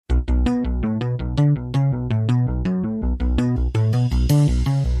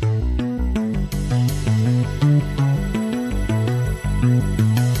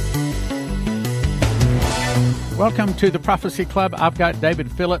to the Prophecy Club. I've got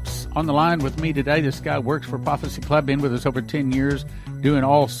David Phillips on the line with me today. This guy works for Prophecy Club, been with us over 10 years, doing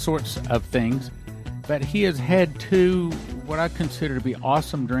all sorts of things. But he has had two, what I consider to be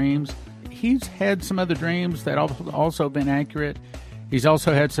awesome dreams. He's had some other dreams that have also been accurate. He's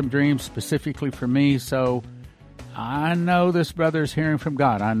also had some dreams specifically for me. So I know this brother is hearing from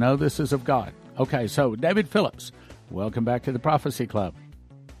God. I know this is of God. Okay, so David Phillips, welcome back to the Prophecy Club.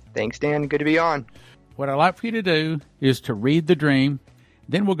 Thanks, Dan. Good to be on. What I'd like for you to do is to read the dream,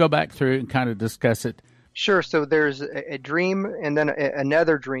 then we'll go back through it and kind of discuss it. Sure. So there's a dream and then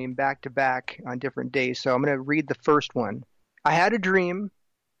another dream back to back on different days. So I'm going to read the first one. I had a dream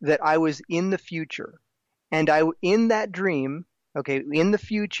that I was in the future. And in that dream, in the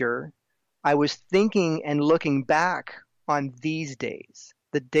future, I was thinking and looking back on these days,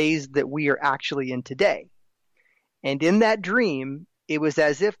 the days that we are actually in today. And in that dream, it was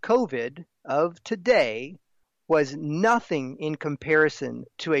as if COVID of today was nothing in comparison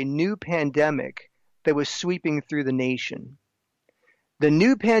to a new pandemic that was sweeping through the nation. The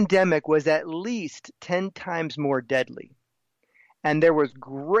new pandemic was at least 10 times more deadly, and there was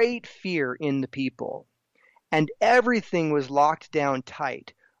great fear in the people, and everything was locked down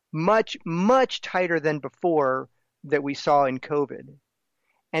tight, much, much tighter than before that we saw in COVID,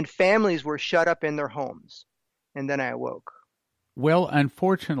 and families were shut up in their homes. And then I awoke. Well,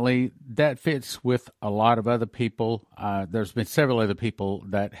 unfortunately, that fits with a lot of other people. There's been several other people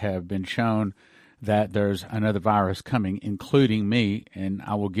that have been shown that there's another virus coming, including me, and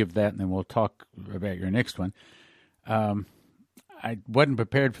I will give that, and then we'll talk about your next one. I wasn't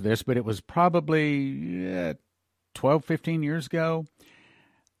prepared for this, but it was probably 12, 15 years ago.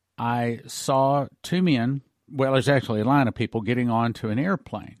 I saw two men, well, there's actually a line of people getting onto an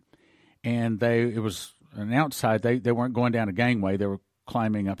airplane, and it was an outside, they weren't going down a gangway, they were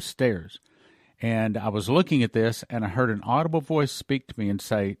climbing upstairs. And I was looking at this, and I heard an audible voice speak to me and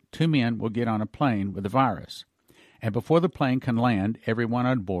say, two men will get on a plane with the virus. And before the plane can land, everyone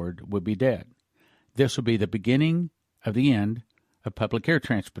on board would be dead. This will be the beginning of the end of public air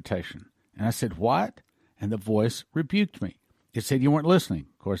transportation. And I said, what? And the voice rebuked me. It said, you weren't listening.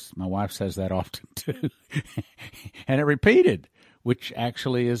 Of course, my wife says that often, too. And it repeated, which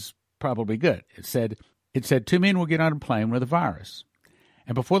actually is probably good. It said, two men will get on a plane with a virus.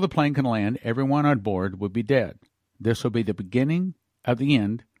 And before the plane can land, everyone on board would be dead. This will be the beginning of the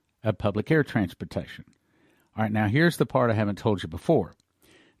end of public air transportation. All right, now here's the part I haven't told you before.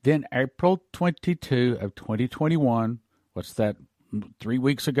 Then April 22 of 2021, what's that, 3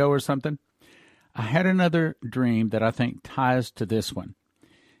 weeks ago or something, I had another dream that I think ties to this one.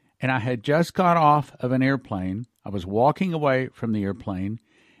 And I had just got off of an airplane. I was walking away from the airplane,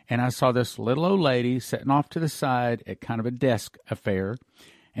 and I saw this little old lady sitting off to the side at kind of a desk affair,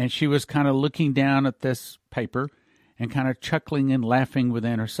 and she was kind of looking down at this paper and kind of chuckling and laughing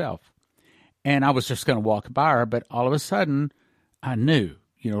within herself. And I was just going to walk by her, but all of a sudden, I knew,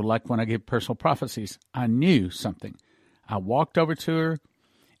 like when I give personal prophecies, I knew something. I walked over to her,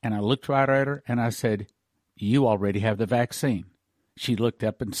 and I looked right at her, and I said, you already have the vaccine. She looked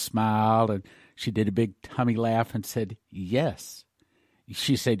up and smiled, and she did a big tummy laugh and said, yes.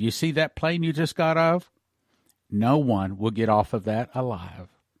 She said, you see that plane you just got off? No one will get off of that alive.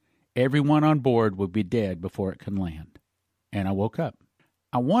 Everyone on board will be dead before it can land. And I woke up.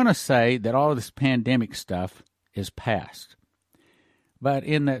 I want to say that all of this pandemic stuff is past. But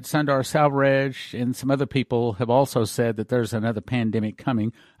in that Sundar Salvarez and some other people have also said that there's another pandemic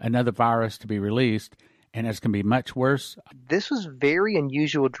coming, another virus to be released, and it's going to be much worse. This was a very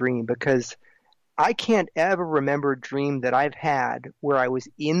unusual dream because I can't ever remember a dream that I've had where I was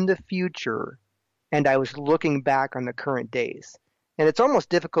in the future and I was looking back on the current days. And it's almost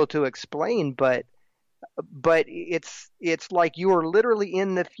difficult to explain, but it's like you are literally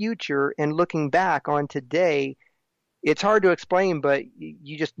in the future and looking back on today. It's hard to explain, but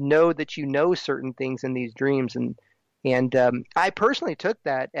you just know that you know certain things in these dreams. And I personally took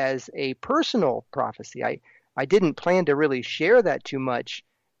that as a personal prophecy. I didn't plan to really share that too much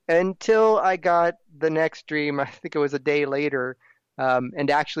until I got the next dream. I think it was a day later, and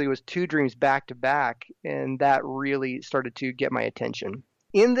actually it was two dreams back to back, and that really started to get my attention.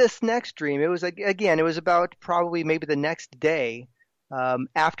 In this next dream, it was about probably maybe the next day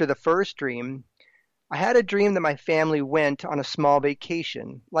after the first dream. I had a dream that my family went on a small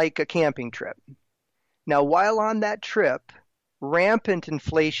vacation, like a camping trip. Now, while on that trip, rampant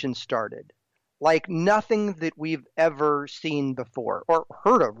inflation started, like nothing that we've ever seen before, or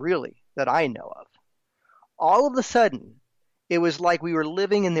heard of really, that I know of. All of a sudden, it was like we were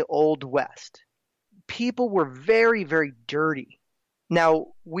living in the Old West. People were very, very dirty. Now,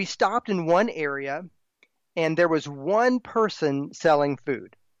 we stopped in one area, and there was one person selling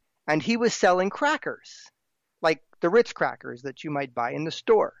food, and he was selling crackers, like the Ritz crackers that you might buy in the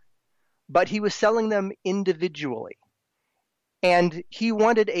store, but he was selling them individually. And he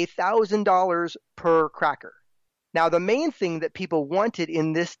wanted $1,000 per cracker. Now, the main thing that people wanted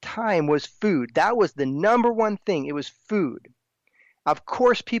in this time was food. That was the number one thing. It was food. Of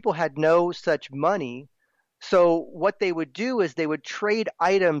course, people had no such money. So what they would do is they would trade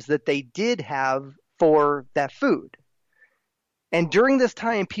items that they did have for that food. And during this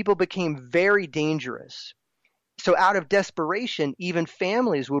time, people became very dangerous. So out of desperation, even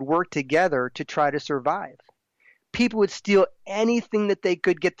families would work together to try to survive. People would steal anything that they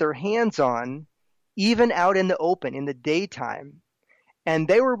could get their hands on, even out in the open, in the daytime. And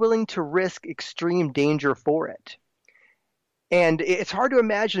they were willing to risk extreme danger for it. And it's hard to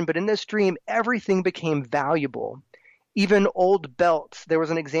imagine, but in this dream, everything became valuable. Even old belts. There was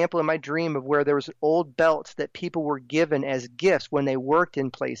an example in my dream of where there was old belts that people were given as gifts when they worked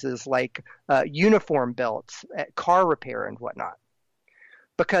in places like uniform belts, at car repair and whatnot,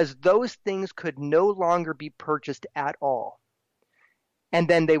 because those things could no longer be purchased at all. And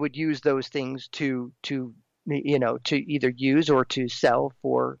then they would use those things to either use or to sell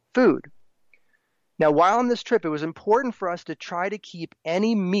for food. Now, while on this trip, it was important for us to try to keep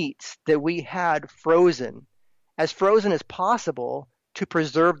any meats that we had frozen as possible to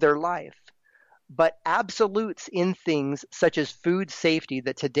preserve their life. But absolutes in things such as food safety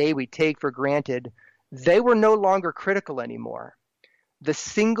that today we take for granted, they were no longer critical anymore. The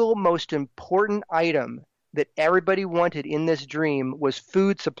single most important item that everybody wanted in this dream was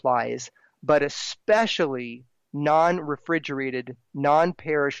food supplies, but especially non-refrigerated,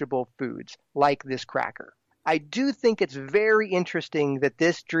 non-perishable foods like this cracker. I do think it's very interesting that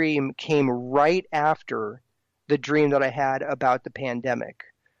this dream came right after the dream that I had about the pandemic.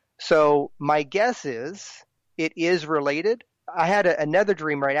 So my guess is it is related. I had another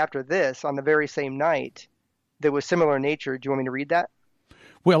dream right after this on the very same night that was similar in nature. Do you want me to read that?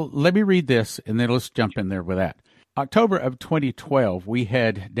 Well, let me read this, and then let's jump in there with that. October of 2012, we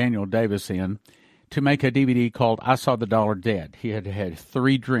had Daniel Davis in to make a DVD called I Saw the Dollar Dead. He had had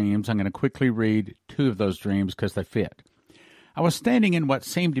 3 dreams. I'm going to quickly read 2 of those dreams because they fit. I was standing in what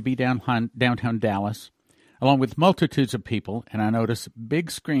seemed to be downtown Dallas, along with multitudes of people, and I noticed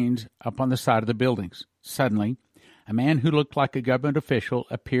big screens up on the side of the buildings. Suddenly, a man who looked like a government official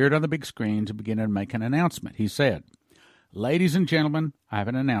appeared on the big screens and began to make an announcement. He said, "Ladies and gentlemen, I have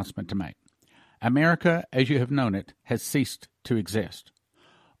an announcement to make. America, as you have known it, has ceased to exist.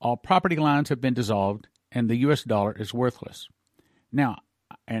 All property lines have been dissolved, and the U.S. dollar is worthless." Now,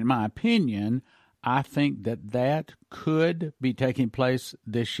 in my opinion, I think that could be taking place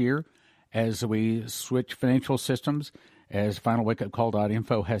this year as we switch financial systems, as Final Wake Up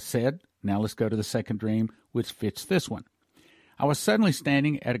Call.info has said. Now let's go to the second dream, which fits this one. I was suddenly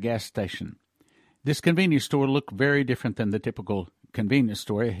standing at a gas station. This convenience store looked very different than the typical convenience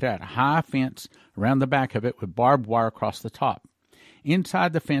store. It had a high fence around the back of it with barbed wire across the top.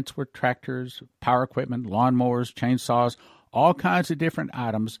 Inside the fence were tractors, power equipment, lawnmowers, chainsaws, all kinds of different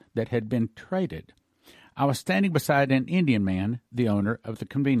items that had been traded. I was standing beside an Indian man, the owner of the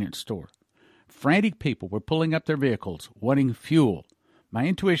convenience store. Frantic people were pulling up their vehicles, wanting fuel. My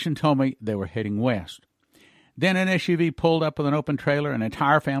intuition told me they were heading west. Then an SUV pulled up with an open trailer, an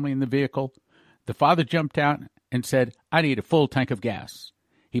entire family in the vehicle. The father jumped out and said, "I need a full tank of gas."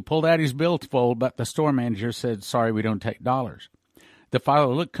 He pulled out his billfold, but the store manager said, "Sorry, we don't take dollars." The father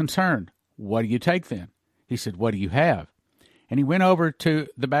looked concerned. "What do you take then?" He said, "What do you have?" And he went over to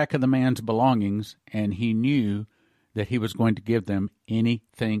the back of the man's belongings, and he knew that he was going to give them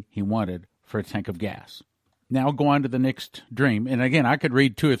anything he wanted for a tank of gas. Now I'll go on to the next dream. And again, I could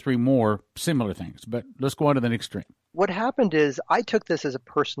read 2 or 3 more similar things, but let's go on to the next dream. What happened is I took this as a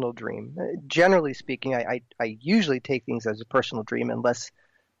personal dream. Generally speaking, I usually take things as a personal dream unless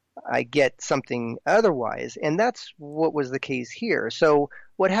I get something otherwise. And that's what was the case here. So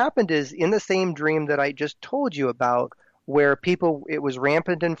what happened is in the same dream that I just told you about, where it was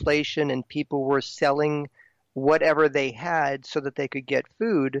rampant inflation and people were selling whatever they had so that they could get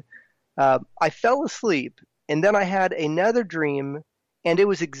food, I fell asleep. And then I had another dream, and it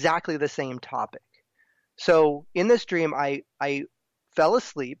was exactly the same topic. So in this dream, I fell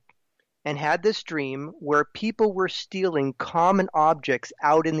asleep and had this dream where people were stealing common objects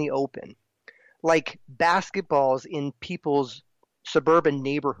out in the open, like basketballs in people's suburban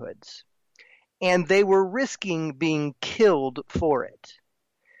neighborhoods. And they were risking being killed for it.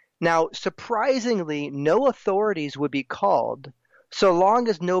 Now, surprisingly, no authorities would be called so long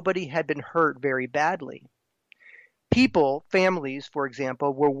as nobody had been hurt very badly. People, families, for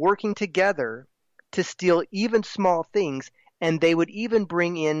example, were working together to steal even small things, and they would even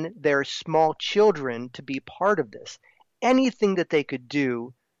bring in their small children to be part of this. Anything that they could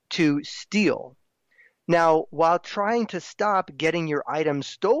do to steal. Now, while trying to stop getting your items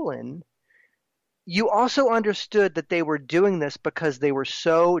stolen, you also understood that they were doing this because they were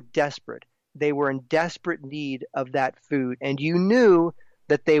so desperate. They were in desperate need of that food, and you knew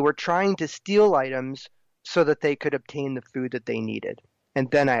that they were trying to steal items so that they could obtain the food that they needed. And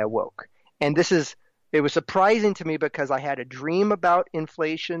then I awoke. And it was surprising to me because I had a dream about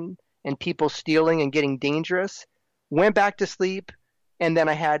inflation and people stealing and getting dangerous, went back to sleep, and then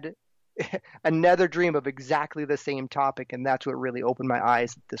I had another dream of exactly the same topic, and that's what really opened my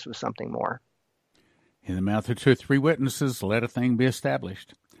eyes that this was something more. In the mouth of two or three witnesses, let a thing be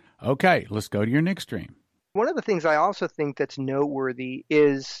established. Okay, let's go to your next dream. One of the things I also think that's noteworthy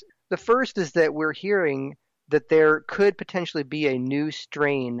is the first is that we're hearing that there could potentially be a new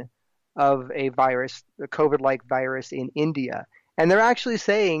strain of a virus, a COVID-like virus in India. And they're actually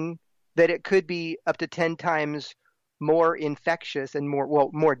saying that it could be up to 10 times more infectious and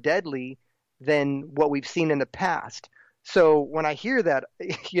more deadly than what we've seen in the past. So when I hear that,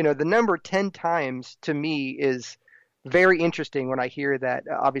 the number 10 times to me is very interesting when I hear that,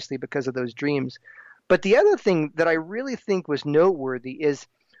 obviously because of those dreams. But the other thing that I really think was noteworthy is,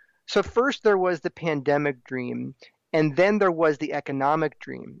 so first there was the pandemic dream, and then there was the economic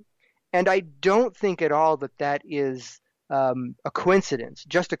dream. And I don't think at all that that is a coincidence,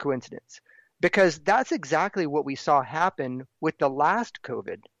 just a coincidence, because that's exactly what we saw happen with the last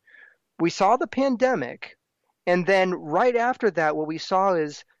COVID. We saw the pandemic, and then right after that, what we saw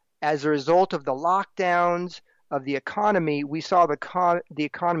is, as a result of the lockdowns, of the economy, we saw the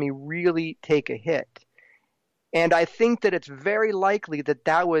economy really take a hit. And I think that it's very likely that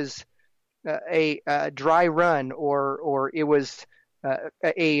that was a dry run, or it was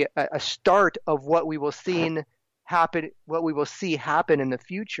a start of what we will see happen in the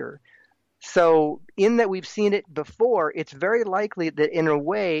future. So in that we've seen it before, it's very likely that in a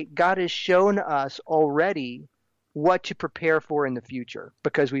way God has shown us already what to prepare for in the future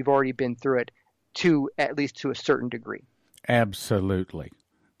because we've already been through it at least to a certain degree. Absolutely.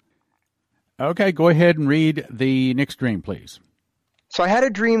 Okay, go ahead and read the next dream, please. So I had a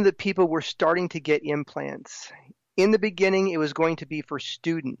dream that people were starting to get implants. In the beginning, it was going to be for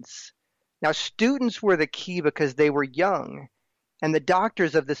students. Now, students were the key because they were young, and the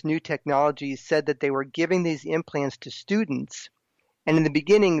doctors of this new technology said that they were giving these implants to students, and in the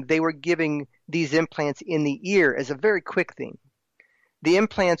beginning, they were giving these implants in the ear as a very quick thing. The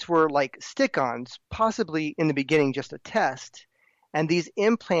implants were like stick-ons, possibly in the beginning just a test, and these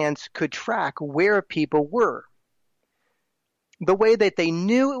implants could track where people were. The way that they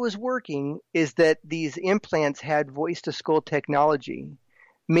knew it was working is that these implants had voice-to-skull technology,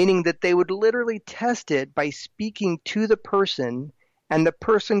 meaning that they would literally test it by speaking to the person, and the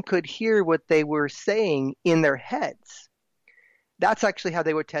person could hear what they were saying in their heads. That's actually how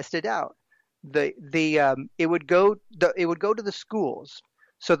they would test it out. It would go to the schools,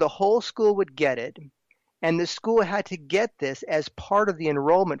 so the whole school would get it, and the school had to get this as part of the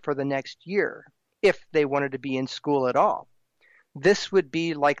enrollment for the next year if they wanted to be in school at all. This would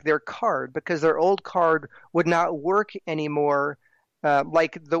be like their card because their old card would not work anymore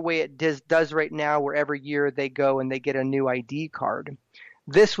like the way it does right now, where every year they go and they get a new ID card.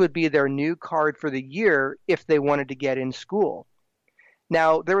 This would be their new card for the year if they wanted to get in school.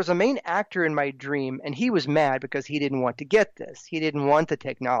 Now, there was a main actor in my dream, and he was mad because he didn't want to get this. He didn't want the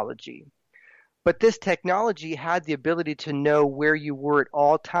technology. But this technology had the ability to know where you were at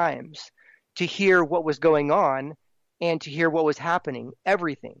all times, to hear what was going on, and to hear what was happening,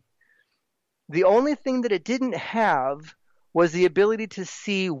 everything. The only thing that it didn't have was the ability to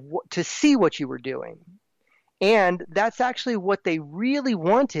see what you were doing. And that's actually what they really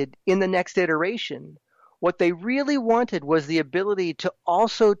wanted in the next iteration. What they really wanted was the ability to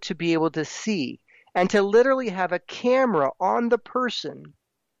also to be able to see and to literally have a camera on the person.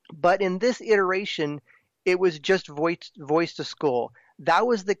 But in this iteration, it was just voice to skull. That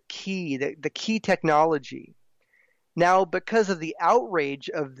was the key, the key technology. Now, because of the outrage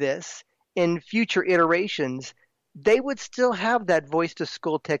of this in future iterations, they would still have that voice to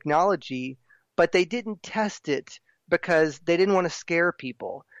skull technology, but they didn't test it because they didn't want to scare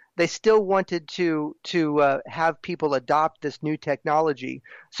people. They still wanted to have people adopt this new technology.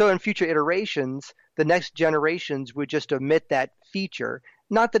 So in future iterations, the next generations would just omit that feature.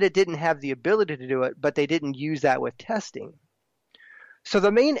 Not that it didn't have the ability to do it, but they didn't use that with testing. So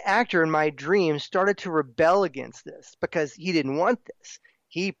the main actor in my dream started to rebel against this because he didn't want this.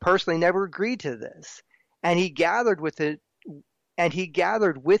 He personally never agreed to this. And he gathered with it and he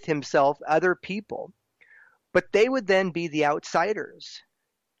gathered with himself other people, but they would then be the outsiders.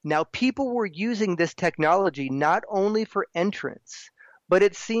 Now, people were using this technology not only for entrance, but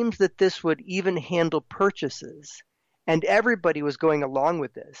it seems that this would even handle purchases. And everybody was going along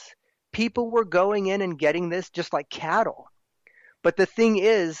with this. People were going in and getting this just like cattle. But the thing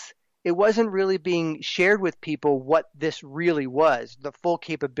is, it wasn't really being shared with people what this really was, the full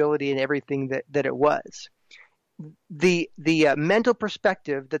capability and everything that it was. The mental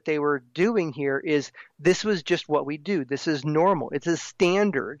perspective that they were doing here is this was just what we do. This is normal. It's a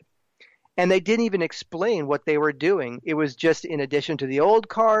standard. And they didn't even explain what they were doing. It was just in addition to the old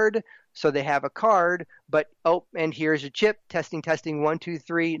card. So they have a card, but oh, and here's your chip. Testing, testing, 1, 2,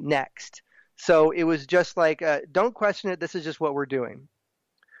 3, next. So it was just like, don't question it. This is just what we're doing.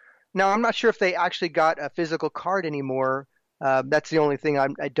 Now, I'm not sure if they actually got a physical card anymore. That's the only thing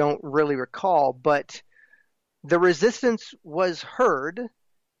I don't really recall. But the resistance was heard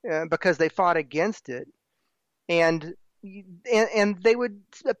because they fought against it. And they would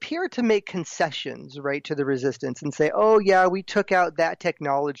appear to make concessions, right, to the resistance and say, oh, yeah, we took out that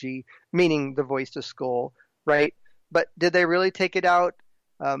technology, meaning the voice to skull, right? But did they really take it out?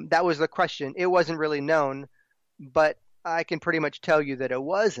 That was the question. It wasn't really known, but I can pretty much tell you that it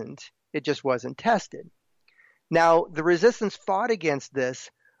wasn't. It just wasn't tested. Now, the resistance fought against this,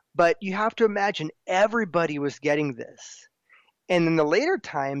 but you have to imagine everybody was getting this. And in the later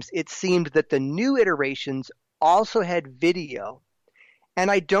times, it seemed that the new iterations also had video.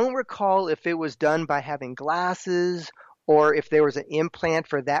 And I don't recall if it was done by having glasses or if there was an implant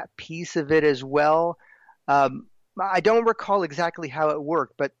for that piece of it as well. I don't recall exactly how it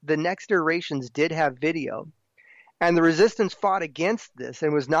worked, but the next iterations did have video. And the resistance fought against this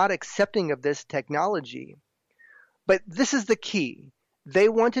and was not accepting of this technology. But this is the key. They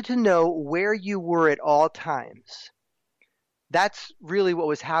wanted to know where you were at all times. That's really what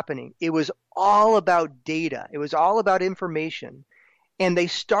was happening. It was all about data. It was all about information. And they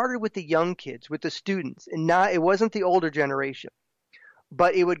started with the young kids, with the students, and it wasn't the older generation.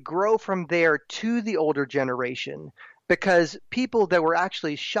 But it would grow from there to the older generation because people that were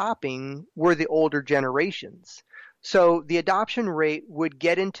actually shopping were the older generations. So the adoption rate would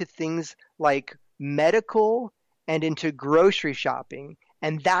get into things like medical and into grocery shopping.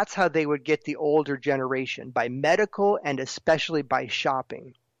 And that's how they would get the older generation, by medical and especially by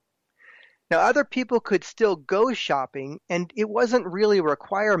shopping. Now, other people could still go shopping, and it wasn't really a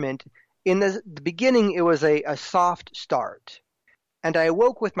requirement. In the beginning, it was a soft start. And I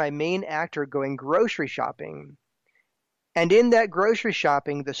awoke with my main actor going grocery shopping. And in that grocery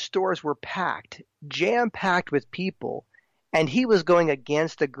shopping, the stores were packed, jam-packed with people, and he was going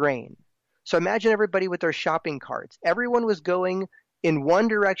against the grain. So imagine everybody with their shopping carts. Everyone was going in one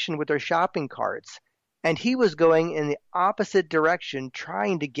direction with their shopping carts, and he was going in the opposite direction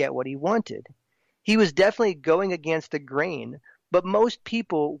trying to get what he wanted. He was definitely going against the grain, but most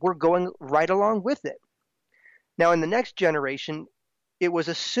people were going right along with it. Now, in the next generation, it was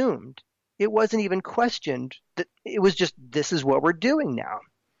assumed. It wasn't even questioned. That it was just, this is what we're doing now.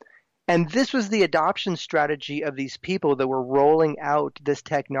 And this was the adoption strategy of these people that were rolling out this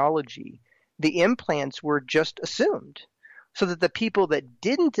technology. The implants were just assumed, so that the people that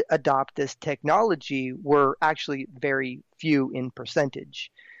didn't adopt this technology were actually very few in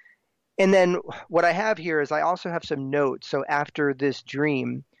percentage. And then what I have here is I also have some notes. So after this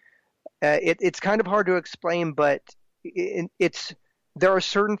dream, it's kind of hard to explain, but there are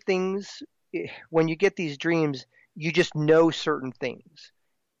certain things when you get these dreams, you just know certain things.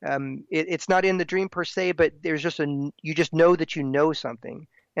 It's not in the dream per se, but there's just you just know that you know something.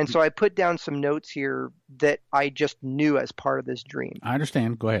 And so I put down some notes here that I just knew as part of this dream. I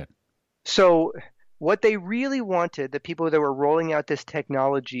understand. Go ahead. So what they really wanted, the people that were rolling out this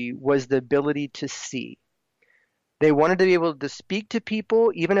technology, was the ability to see. They wanted to be able to speak to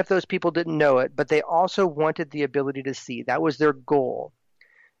people, even if those people didn't know it, but they also wanted the ability to see. That was their goal.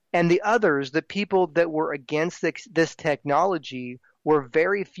 And the others, the people that were against this technology, were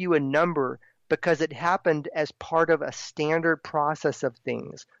very few in number, because it happened as part of a standard process of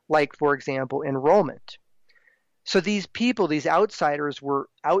things, like, for example, enrollment. So these people, these outsiders, were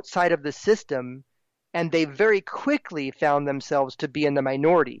outside of the system, and they very quickly found themselves to be in the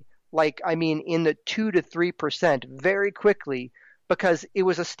minority. In the 2 to 3% very quickly, because it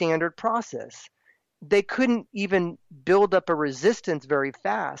was a standard process. They couldn't even build up a resistance very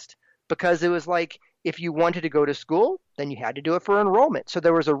fast, because it was like, if you wanted to go to school, then you had to do it for enrollment. So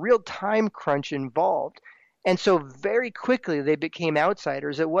there was a real time crunch involved. And so very quickly they became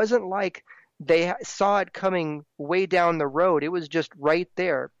outsiders. It wasn't like they saw it coming way down the road. It was just right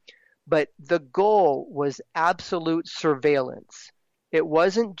there. But the goal was absolute surveillance. It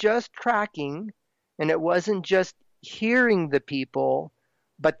wasn't just tracking and it wasn't just hearing the people,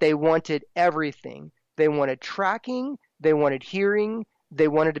 but they wanted everything. They wanted tracking, they wanted hearing, they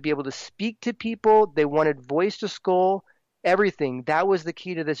wanted to be able to speak to people, they wanted voice to skull, everything. That was the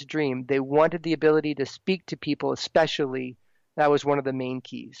key to this dream. They wanted the ability to speak to people, especially. That was one of the main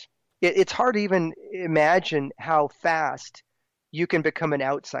keys. It's hard to even imagine how fast you can become an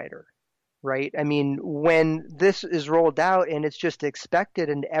outsider, right? I mean, when this is rolled out and it's just expected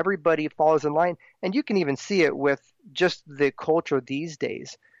and everybody falls in line, and you can even see it with just the culture these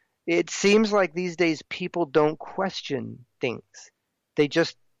days. It seems like these days people don't question things. They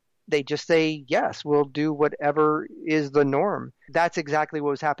just they just say, yes, we'll do whatever is the norm. That's exactly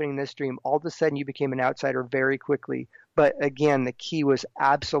what was happening in this dream. All of a sudden, you became an outsider very quickly. But again, the key was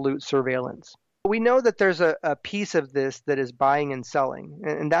absolute surveillance. We know that there's a piece of this that is buying and selling.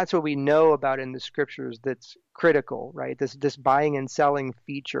 And that's what we know about in the scriptures that's critical, right? This buying and selling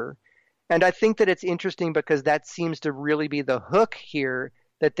feature. And I think that it's interesting because that seems to really be the hook here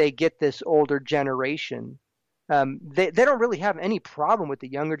that they get this older generation. They don't really have any problem with the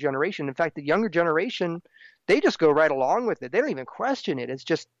younger generation. In fact, the younger generation, they just go right along with it. They don't even question it. It's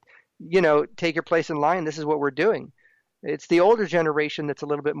just, take your place in line. This is what we're doing. It's the older generation that's a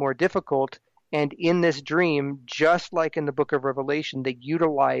little bit more difficult. And in this dream, just like in the book of Revelation, they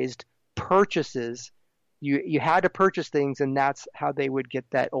utilized purchases. You had to purchase things, and that's how they would get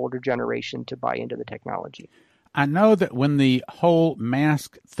that older generation to buy into the technology. I know that when the whole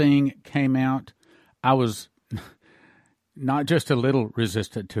mask thing came out, I was not just a little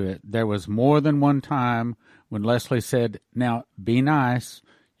resistant to it. There was more than one time when Leslie said, now, be nice.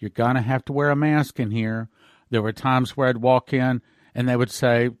 You're going to have to wear a mask in here. There were times where I'd walk in and they would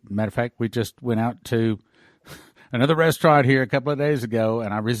say, matter of fact, we just went out to another restaurant here a couple of days ago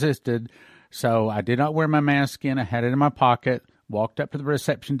and I resisted. So I did not wear my mask in. I had it in my pocket, walked up to the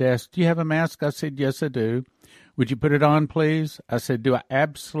reception desk. Do you have a mask? I said, yes, I do. Would you put it on, please? I said, do I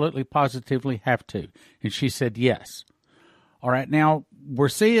absolutely positively have to? And she said, yes. All right, now we're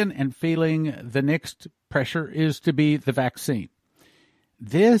seeing and feeling the next pressure is to be the vaccine.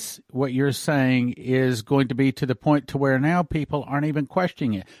 This, what you're saying, is going to be to the point to where now people aren't even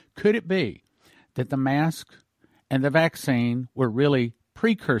questioning it. Could it be that the mask and the vaccine were really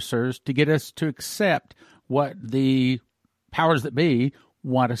precursors to get us to accept what the powers that be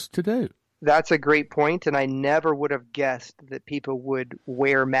want us to do? That's a great point, and I never would have guessed that people would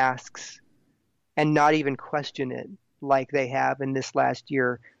wear masks and not even question it like they have in this last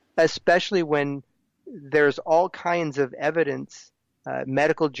year, especially when there's all kinds of evidence,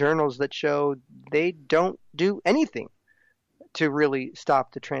 medical journals that show they don't do anything to really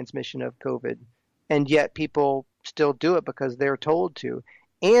stop the transmission of COVID. And yet people still do it because they're told to.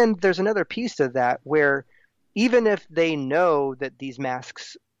 And there's another piece of that where even if they know that these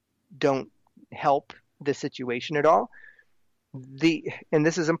masks don't help the situation at all, and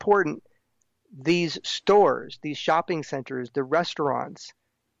this is important, these stores, these shopping centers, the restaurants,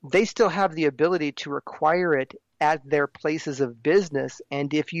 they still have the ability to require it at their places of business.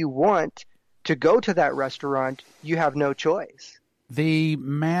 And if you want to go to that restaurant, you have no choice. The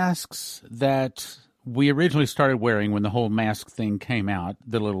masks that we originally started wearing when the whole mask thing came out,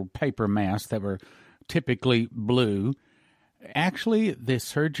 the little paper masks that were typically blue, actually the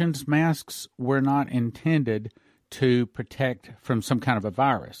surgeons' masks were not intended to protect from some kind of a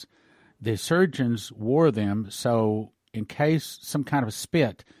virus. The surgeons wore them so in case some kind of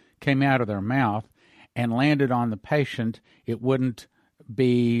spit came out of their mouth and landed on the patient, it wouldn't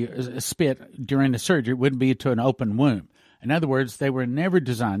be spit during the surgery. It wouldn't be to an open wound. In other words, they were never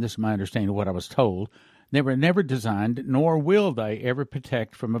designed, this is my understanding of what I was told, they were never designed, nor will they ever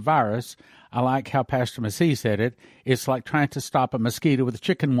protect from a virus. I like how Pastor Massey said it. It's like trying to stop a mosquito with a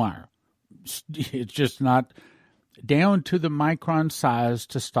chicken wire. It's just not down to the micron size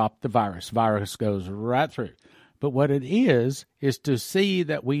to stop the virus. Virus goes right through. But what it is to see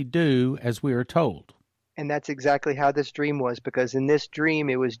that we do as we are told. And that's exactly how this dream was, because in this dream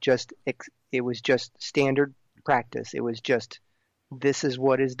it was just standard practice. It was just, this is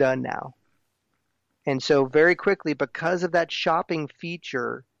what is done now. And so very quickly, because of that shopping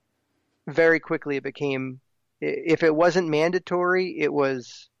feature, very quickly it became, if it wasn't mandatory, it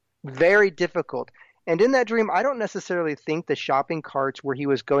was very difficult. And in that dream, I don't necessarily think the shopping carts where he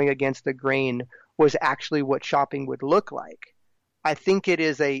was going against the grain was actually what shopping would look like. I think it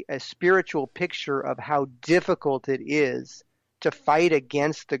is a spiritual picture of how difficult it is to fight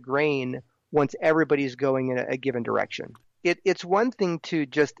against the grain once everybody's going in a given direction. It's one thing to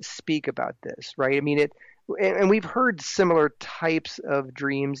just speak about this, right? I mean, And we've heard similar types of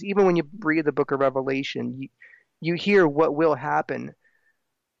dreams. Even when you read the book of Revelation, you hear what will happen.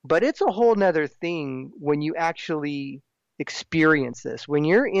 But it's a whole nother thing when you actually experience this. When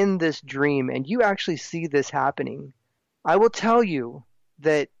you're in this dream and you actually see this happening, I will tell you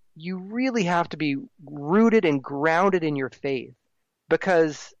that you really have to be rooted and grounded in your faith,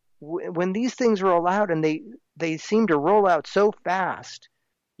 because when these things roll out, and they seem to roll out so fast,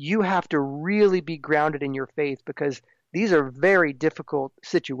 you have to really be grounded in your faith, because these are very difficult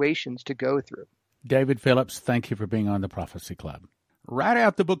situations to go through. David Phillips, thank you for being on the Prophecy Club. Write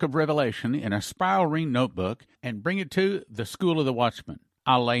out the book of Revelation in a spiral ring notebook and bring it to the School of the Watchman.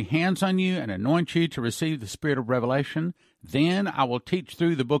 I'll lay hands on you and anoint you to receive the spirit of revelation. Then I will teach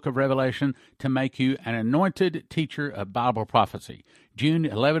through the book of Revelation to make you an anointed teacher of Bible prophecy. June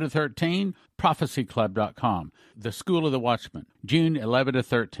 11 to 13, prophecyclub.com. The School of the Watchman, June 11 to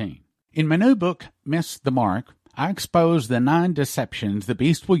 13. In my new book, Miss the Mark, I expose the 9 deceptions the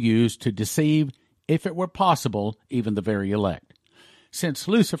beast will use to deceive, if it were possible, even the very elect. Since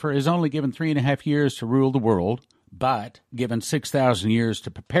Lucifer is only given 3.5 years to rule the world, but given 6,000 years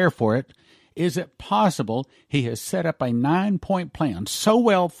to prepare for it, is it possible he has set up a 9-point plan so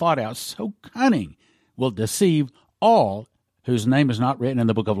well thought out, so cunning, will deceive all whose name is not written in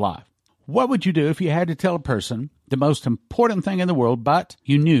the book of life? What would you do if you had to tell a person the most important thing in the world, but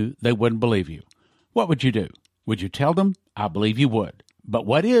you knew they wouldn't believe you? What would you do? Would you tell them? I believe you would. But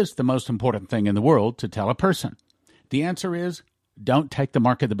what is the most important thing in the world to tell a person? The answer is, don't take the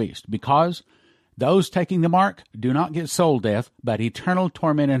mark of the beast, because those taking the mark do not get soul death, but eternal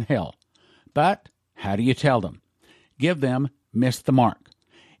torment in hell. But how do you tell them? Give them Miss the Mark.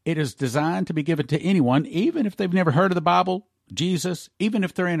 It is designed to be given to anyone, even if they've never heard of the Bible, Jesus, even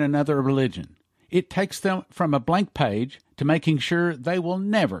if they're in another religion. It takes them from a blank page to making sure they will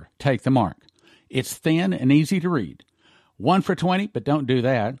never take the mark. It's thin and easy to read. 1 for $20, but don't do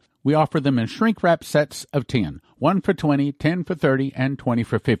that. We offer them in shrink-wrap sets of 10. 1 for $20, 10 for $30, and 20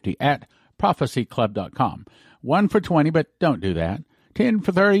 for $50 at prophecyclub.com. 1 for $20, but don't do that. 10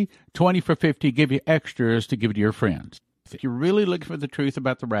 for $30, 20 for $50, give you extras to give to your friends. If you're really looking for the truth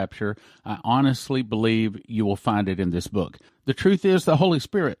about the rapture, I honestly believe you will find it in this book. The truth is the Holy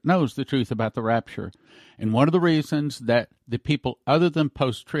Spirit knows the truth about the rapture. And one of the reasons that the people other than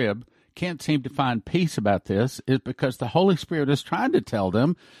post-trib can't seem to find peace about this is because the Holy Spirit is trying to tell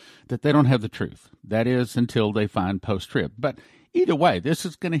them that they don't have the truth. That is, until they find post-trib. But either way, this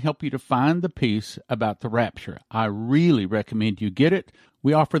is going to help you to find the peace about the rapture. I really recommend you get it.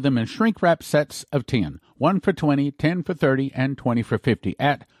 We offer them in shrink-wrap sets of 10. 1 for $20, 10 for $30, and 20 for $50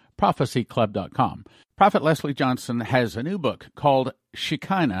 at prophecyclub.com. Prophet Leslie Johnson has a new book called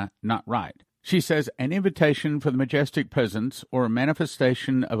Shekinah Not Right. She says an invitation for the majestic presence or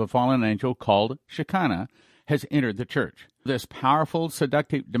manifestation of a fallen angel called Shekinah has entered the church. This powerful,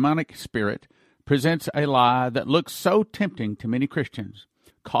 seductive, demonic spirit presents a lie that looks so tempting to many Christians,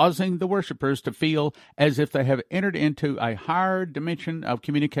 causing the worshipers to feel as if they have entered into a higher dimension of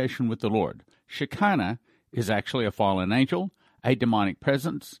communication with the Lord. Shekinah is actually a fallen angel, a demonic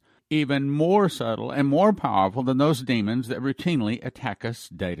presence, even more subtle and more powerful than those demons that routinely attack us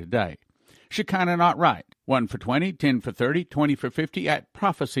day to day. Shekinah Not Right. 1 for $20, 10 for $30, 20 for $50 at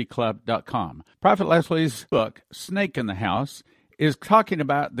prophecyclub.com. Prophet Leslie's book, Snake in the House, is talking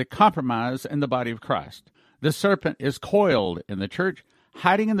about the compromise in the body of Christ. The serpent is coiled in the church,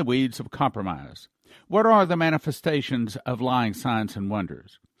 hiding in the weeds of compromise. What are the manifestations of lying signs and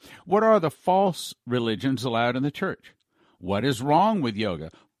wonders? What are the false religions allowed in the church? What is wrong with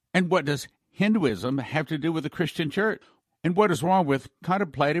yoga? And what does Hinduism have to do with the Christian church? And what is wrong with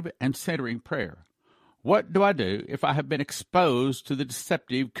contemplative and centering prayer? What do I do if I have been exposed to the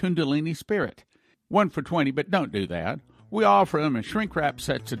deceptive Kundalini spirit? 1 for $20, but don't do that. We offer them in shrink-wrap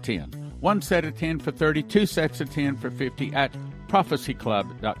sets of 10. 1 set of 10 for $30, 2 sets of 10 for $50 at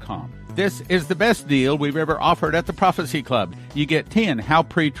prophecyclub.com. This is the best deal we've ever offered at the Prophecy Club. You get 10 How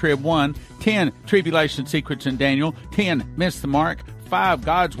Pre-Trib 1, 10 Tribulation Secrets in Daniel, 10 Miss the Mark, 5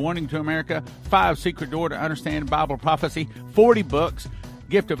 God's Warning to America, 5 Secret Door to Understand Bible Prophecy, 40 books,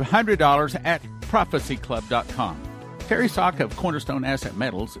 gift of $100 at prophecyclub.com. Terry Sock of Cornerstone Asset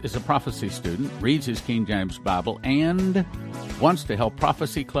Metals is a prophecy student, reads his King James Bible, and wants to help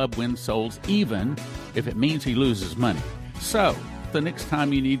Prophecy Club win souls even if it means he loses money. So, the next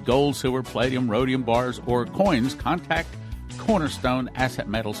time you need gold, silver, palladium, rhodium bars, or coins, contact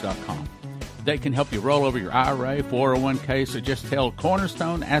cornerstoneassetmetals.com. They can help you roll over your IRA, 401k, so just tell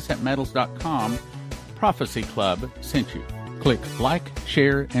cornerstoneassetmetals.com Prophecy Club sent you. Click like,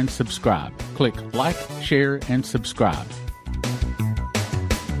 share, and subscribe. Click like, share, and subscribe.